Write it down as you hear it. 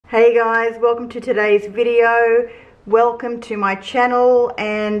Hey guys, welcome to today's video. Welcome to my channel,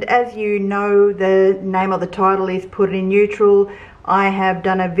 and as you know, the name of the title is Put It in Neutral. I have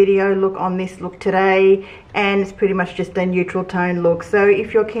done a video look on this look today, and it's pretty much just a neutral tone look. So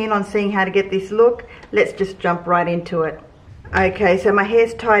if you're keen on seeing how to get this look, let's just jump right into it. Okay, so my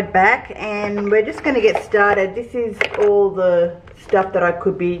hair's tied back and we're just going to get started. This is all the stuff that I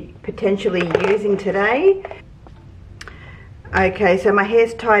could be potentially using today. Okay, so my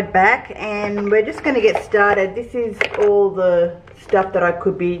hair's tied back and we're just going to get started. This is all the stuff that I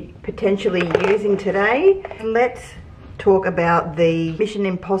could be potentially using today. Let's talk about the Mission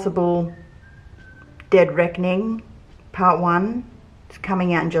Impossible Dead Reckoning Part 1. It's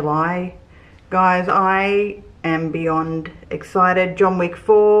coming out in July. Guys, I am beyond excited. John Wick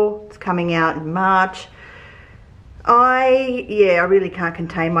 4, it's coming out in March. I really can't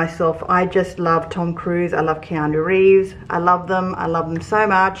contain myself. I just love Tom Cruise. I love Keanu Reeves. I love them so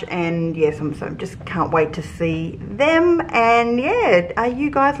much, and yes, I'm just can't wait to see them. And yeah, are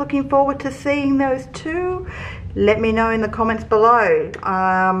you guys looking forward to seeing those too? Let me know in the comments below.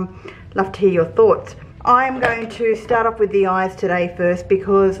 Love to hear your thoughts. I'm going to start off with the eyes today first,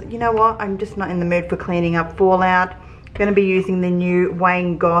 because you know what, I'm just not in the mood for cleaning up fallout. I'm going to be using the new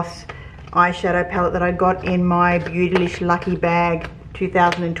Goss eyeshadow palette that I got in my Beautylish Lucky Bag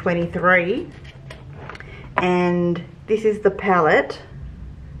 2023, and this is the palette.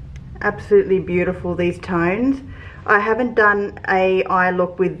 Absolutely beautiful, these tones. I haven't done a eye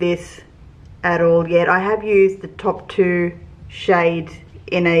look with this at all yet. I have used the top two shades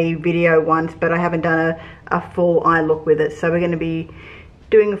in a video once, but I haven't done a full eye look with it, so we're going to be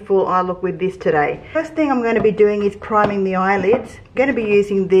doing a full eye look with this today. First thing I'm going to be doing is priming the eyelids. I'm going to be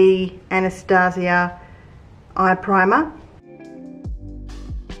using the Anastasia eye primer.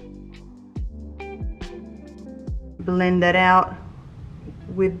 Blend that out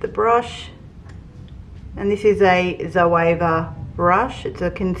with the brush, and this is a Zoeva brush. It's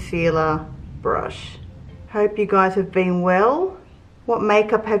a concealer brush. Hope you guys have been well. What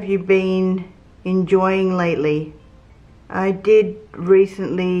makeup have you been enjoying lately? I did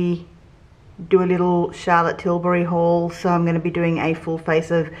recently do a little Charlotte Tilbury haul, so I'm going to be doing a full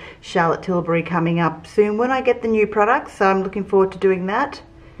face of Charlotte Tilbury coming up soon when I get the new products, so I'm looking forward to doing that.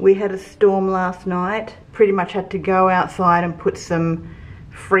 We had a storm last night. Pretty much had to go outside and put some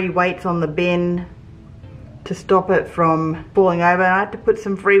free weights on the bin to stop it from falling over. And I had to put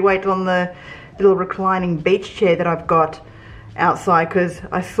some free weights on the little reclining beach chair that I've got outside, because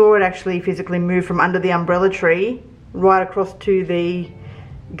I saw it actually physically move from under the umbrella tree right across to the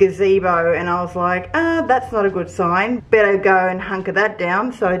gazebo, and I was like, that's not a good sign. Better go and hunker that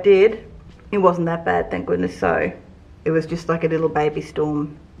down. So I did. It wasn't that bad, thank goodness. So it was just like a little baby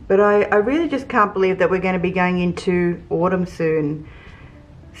storm. But I really just can't believe that we're going to be going into autumn soon.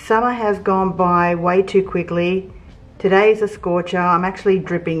 Summer has gone by way too quickly. Today's a scorcher. I'm actually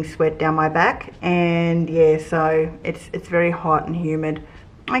dripping sweat down my back, and yeah, so it's very hot and humid.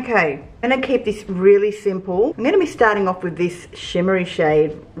 Okay, I'm going to keep this really simple. I'm going to be starting off with this shimmery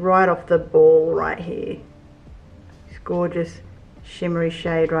shade right off the ball right here. This gorgeous shimmery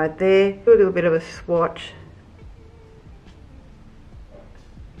shade right there. Do a little bit of a swatch.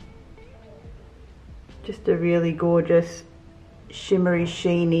 Just a really gorgeous shimmery,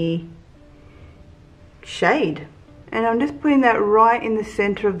 sheeny shade. And I'm just putting that right in the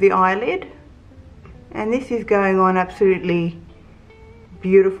center of the eyelid. And this is going on absolutely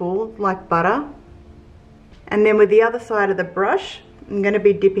beautiful, like butter. And then with the other side of the brush, I'm going to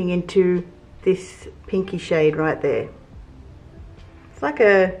be dipping into this pinky shade right there. It's like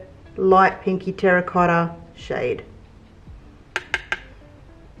a light pinky terracotta shade.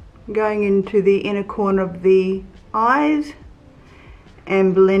 Going into the inner corner of the eyes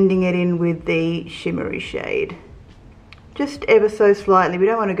and blending it in with the shimmery shade. Just ever so slightly. We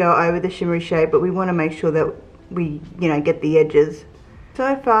don't want to go over the shimmery shade, but we want to make sure that we, get the edges.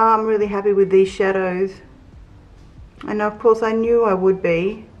 So far, I'm really happy with these shadows. And of course, I knew I would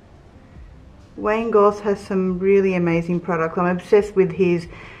be. Goss has some really amazing products. I'm obsessed with his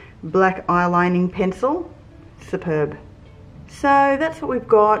black eyelining pencil. Superb. So that's what we've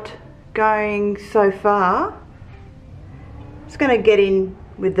got going so far. Just going to get in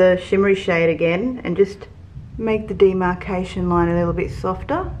with the shimmery shade again and just make the demarcation line a little bit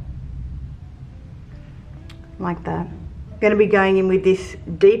softer. Like that. Going to be going in with this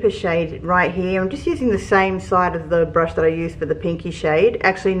deeper shade right here. I'm just using the same side of the brush that I used for the pinky shade.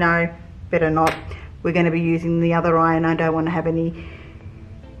 Actually, no, better not. We're going to be using the other eye, and I don't want to have any,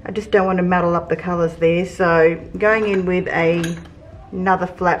 I just don't want to muddle up the colours there. So going in with another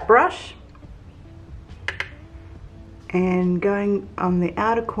flat brush and going on the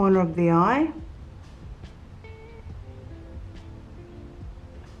outer corner of the eye,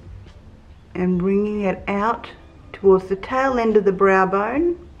 and bringing it out towards the tail end of the brow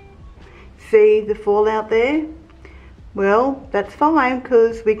bone. See the fallout there? Well, that's fine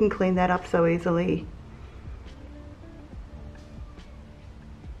because we can clean that up so easily.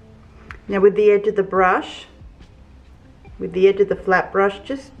 Now with the edge of the brush, with the edge of the flat brush,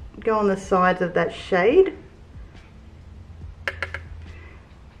 just go on the sides of that shade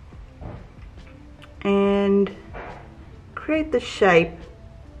and create the shape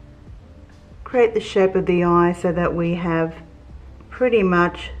of the eye so that we have pretty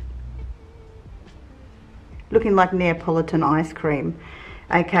much looking like Neapolitan ice cream.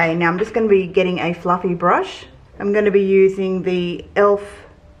 Okay, now I'm just going to be getting a fluffy brush. I'm going to be using the e.l.f.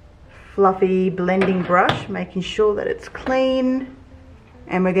 fluffy blending brush, making sure that it's clean,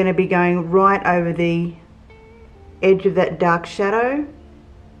 and we're going to be going right over the edge of that dark shadow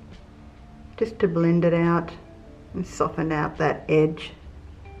just to blend it out and soften out that edge.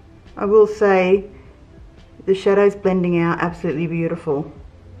 I will say the shadow's blending out absolutely beautiful.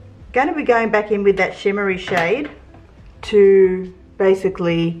 Going to be going back in with that shimmery shade to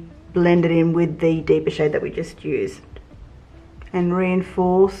basically blend it in with the deeper shade that we just used and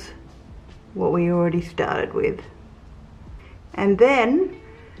reinforce what we already started with. And then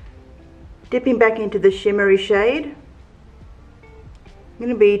dipping back into the shimmery shade, I'm going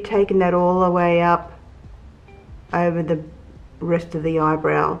to be taking that all the way up over the rest of the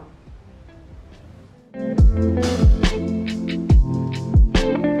eyebrow.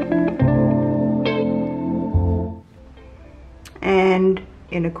 And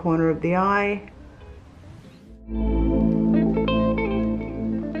in a corner of the eye.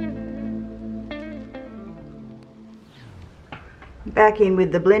 Back in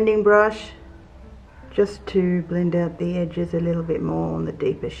with the blending brush just to blend out the edges a little bit more on the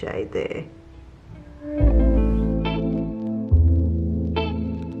deeper shade there.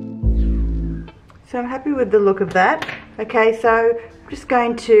 So I'm happy with the look of that. Okay, so I'm just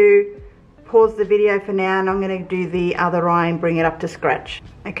going to pause the video for now and I'm going to do the other eye and bring it up to scratch.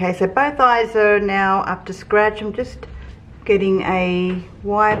 Okay, so both eyes are now up to scratch. I'm just getting a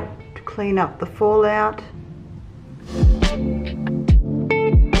wipe to clean up the fallout.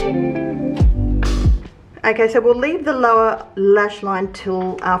 Okay, so we'll leave the lower lash line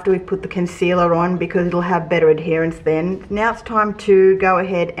till after we put the concealer on because it'll have better adherence then. Now it's time to go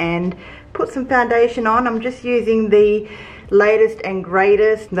ahead and put some foundation on. I'm just using the latest and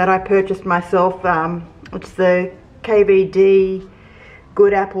greatest that I purchased myself. It's the KVD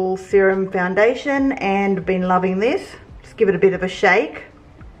Good Apple Serum Foundation and I've been loving this. Just give it a bit of a shake.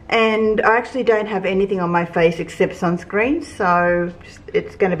 And I actually don't have anything on my face except sunscreen, so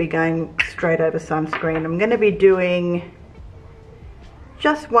it's going to be going straight over sunscreen. I'm going to be doing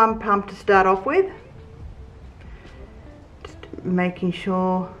just one pump to start off with. Just making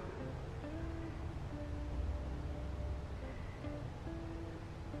sure.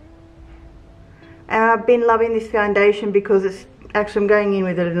 And I've been loving this foundation because it's actually, I'm going in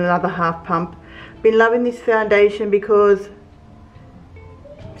with it another half pump. Been loving this foundation because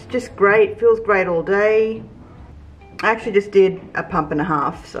it's just great, feels great all day. I actually just did a pump and a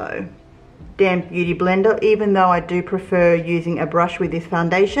half, so damp beauty blender. Even though I do prefer using a brush with this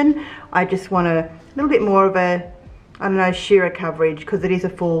foundation, I just want a little bit more of a, I don't know, sheerer coverage because it is a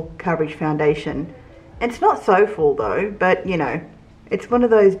full coverage foundation. And it's not so full though, but you know, it's one of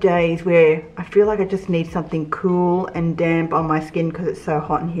those days where I feel like I just need something cool and damp on my skin because it's so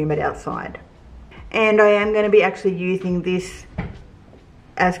hot and humid outside. And I am going to be actually using this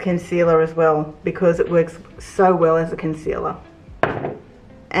as concealer as well because it works so well as a concealer.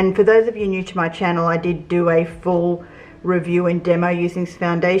 And for those of you new to my channel, I did do a full review and demo using this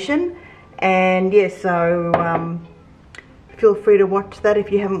foundation. And yeah, so feel free to watch that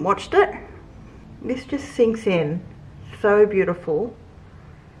if you haven't watched it. This just sinks in. So beautiful.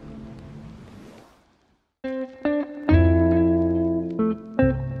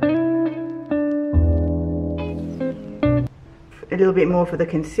 A little bit more for the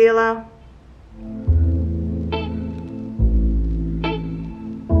concealer.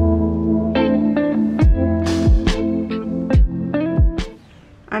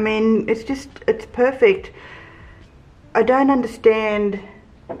 I mean, it's perfect. I don't understand.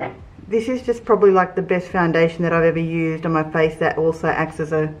 This is just probably like the best foundation that I've ever used on my face that also acts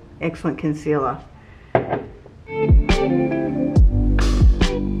as an excellent concealer.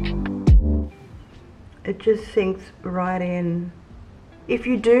 It just sinks right in. If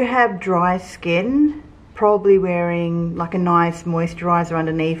you do have dry skin, probably wearing like a nice moisturizer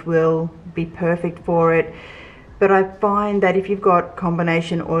underneath will be perfect for it. but I find that if you've got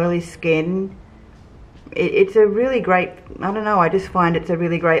combination oily skin, it's a really great, I don't know, I just find it's a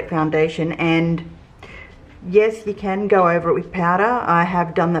really great foundation. And yes, you can go over it with powder. I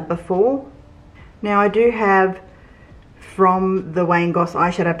have done that before. Now I do have from the Goss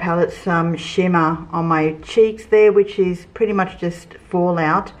eyeshadow palette some shimmer on my cheeks there, which is pretty much just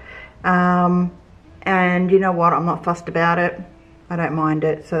fallout. And you know what, I'm not fussed about it. I don't mind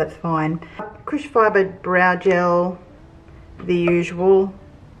it, so that's fine. Kush Fibre Brow Gel, the usual.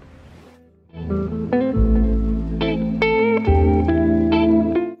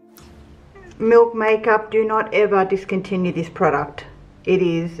 Milk Makeup, do not ever discontinue this product. It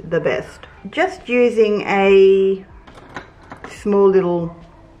is the best. Just using a small little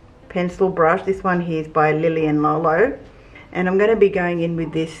pencil brush. This one here is by Lily and Lolo. And I'm going to be going in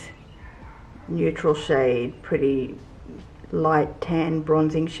with this neutral shade, pretty light tan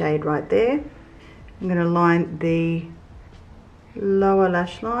bronzing shade right there. I'm going to line the lower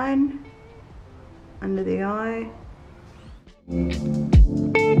lash line under the eye.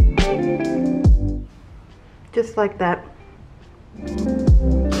 Just like that.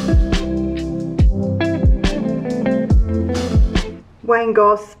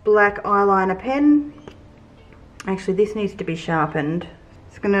 Goss black eyeliner pen. Actually, this needs to be sharpened.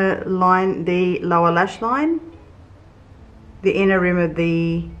 It's going to line the lower lash line, the inner rim of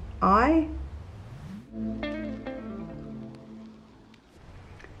the eye.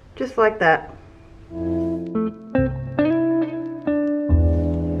 Just like that.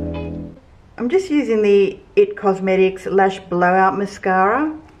 I'm just using the It Cosmetics Lash Blowout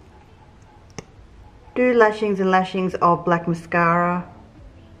Mascara. Do lashings and lashings of black mascara.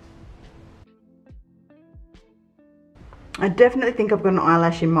 I definitely think I've got an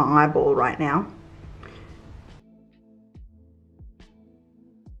eyelash in my eyeball right now.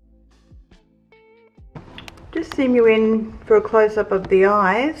 Just zoom you in for a close-up of the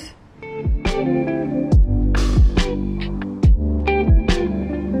eyes.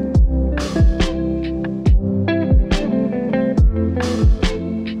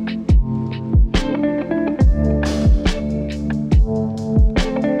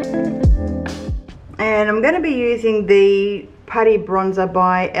 And I'm going to be using the Putty Bronzer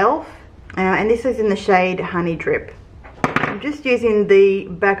by e.l.f. And this is in the shade Honey Drip. I'm just using the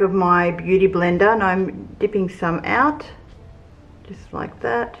back of my beauty blender and I'm dipping some out, just like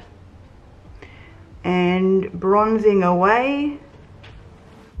that, and bronzing away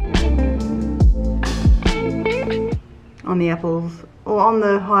on the apples or on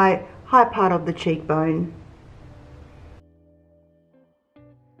the high part of the cheekbone.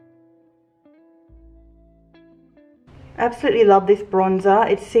 Absolutely love this bronzer.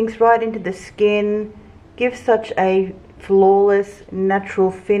 It sinks right into the skin, gives such a flawless natural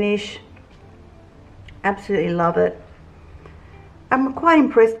finish. Absolutely love it. I'm quite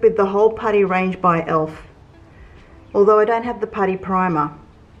impressed with the whole putty range by e.l.f. Although I don't have the putty primer.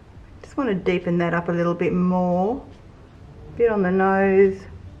 Just want to deepen that up a little bit more. A bit on the nose.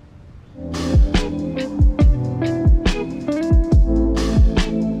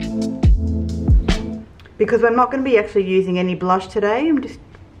 Because I'm not going to be actually using any blush today, I'm just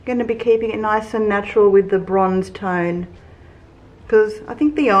going to be keeping it nice and natural with the bronze tone. Because I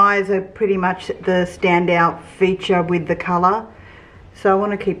think the eyes are pretty much the standout feature with the colour. So I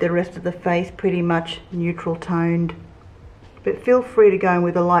want to keep the rest of the face pretty much neutral toned. But feel free to go in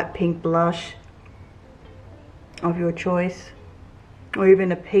with a light pink blush of your choice. Or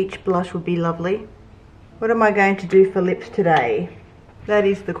even a peach blush would be lovely. What am I going to do for lips today? That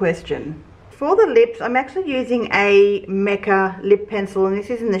is the question. For the lips, I'm actually using a Mecca lip pencil, and this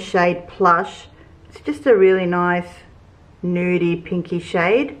is in the shade Plush. It's just a really nice nudie pinky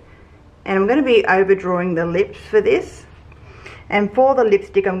shade, and I'm going to be overdrawing the lips for this. And for the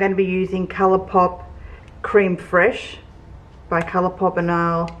lipstick, I'm going to be using Colourpop Creme Fresh by Colourpop, and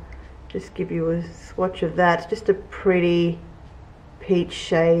I'll just give you a swatch of that. It's just a pretty peach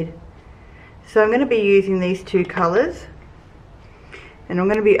shade. So I'm going to be using these two colours. And I'm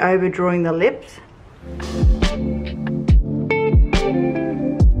going to be overdrawing the lips.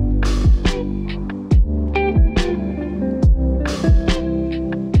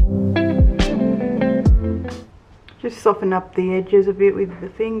 Just soften up the edges a bit with the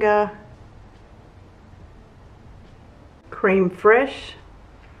finger. Creme Fresh,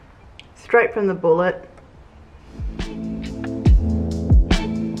 straight from the bullet.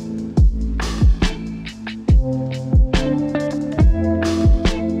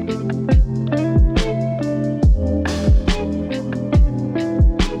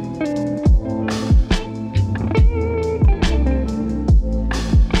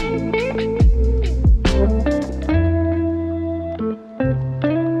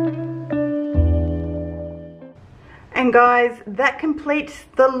 And guys, that completes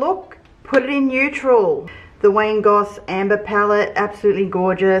the look. Put it in neutral. The Wayne Goss Amber palette, absolutely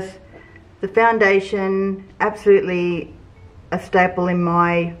gorgeous. The foundation, absolutely a staple in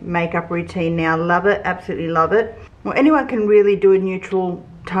my makeup routine now. Love it, absolutely love it. Well, anyone can really do a neutral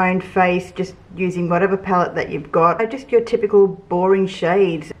toned face just using whatever palette that you've got. Just your typical boring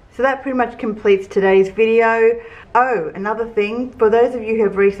shades. So that pretty much completes today's video. Oh, another thing, for those of you who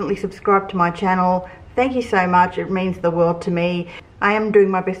have recently subscribed to my channel, thank you so much. It means the world to me. I am doing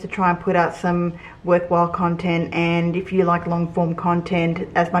my best to try and put out some worthwhile content, and if you like long form content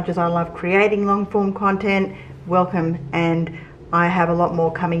as much as I love creating long form content, welcome, and I have a lot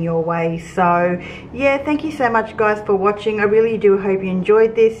more coming your way. So yeah, thank you so much guys for watching. I really do hope you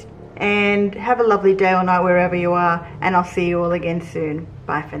enjoyed this, and have a lovely day or night wherever you are, and I'll see you all again soon.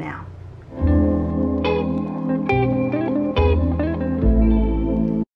 Bye for now.